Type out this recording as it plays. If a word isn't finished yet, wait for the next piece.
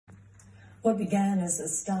What began as a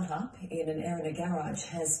start-up in an Erina garage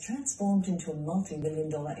has transformed into a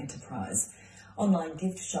multi-million-dollar enterprise. Online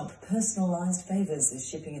gift shop Personalised Favours is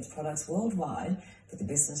shipping its products worldwide, with the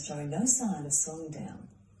business showing no sign of slowing down.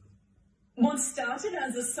 What started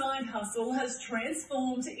as a side hustle has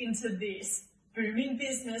transformed into this. Booming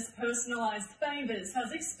business Personalised Favours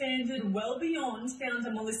has expanded well beyond founder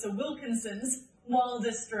Melissa Wilkinson's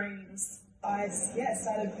wildest dreams. I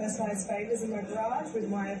started Personalised Favours in my garage with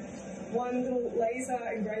my one little laser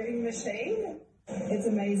engraving machine. It's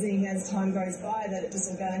amazing as time goes by that it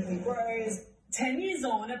just organically grows. 10 years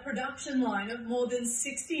on, a production line of more than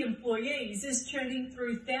 60 employees is churning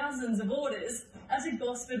through thousands of orders at a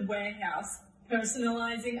Gosford warehouse,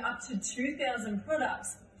 personalising up to 2,000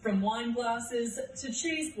 products, from wine glasses to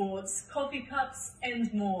cheese boards, coffee cups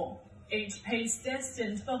and more. Each piece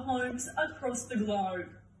destined for homes across the globe.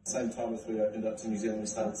 Same time as we opened up to New Zealand, we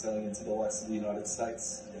started selling into the likes of the United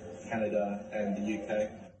States, Canada and the UK.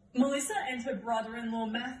 Melissa and her brother-in-law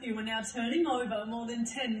Matthew are now turning over more than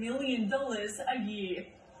 $10 million a year.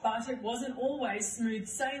 But it wasn't always smooth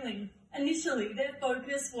sailing. Initially, their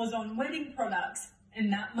focus was on wedding products,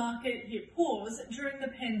 and that market hit pause during the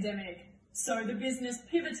pandemic. So the business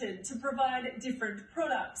pivoted to provide different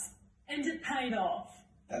products, and it paid off.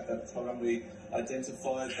 At that time, we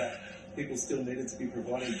identified that people still needed to be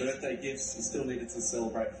providing birthday gifts. You still needed to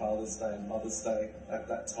celebrate Father's Day and Mother's Day at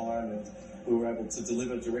that time, and we were able to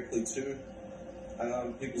deliver directly to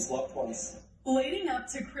people's loved ones. Leading up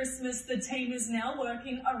to Christmas, the team is now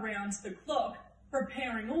working around the clock,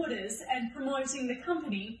 preparing orders and promoting the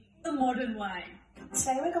company the modern way.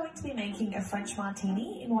 Today we're going to be making a French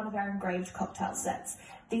martini in one of our engraved cocktail sets.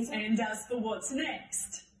 And as for what's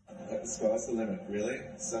next? The sky's the limit, really.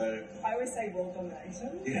 So I always say world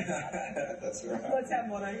domination. Yeah, that's right. What's our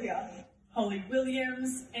motto here? Holly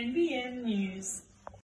Williams, NBN News.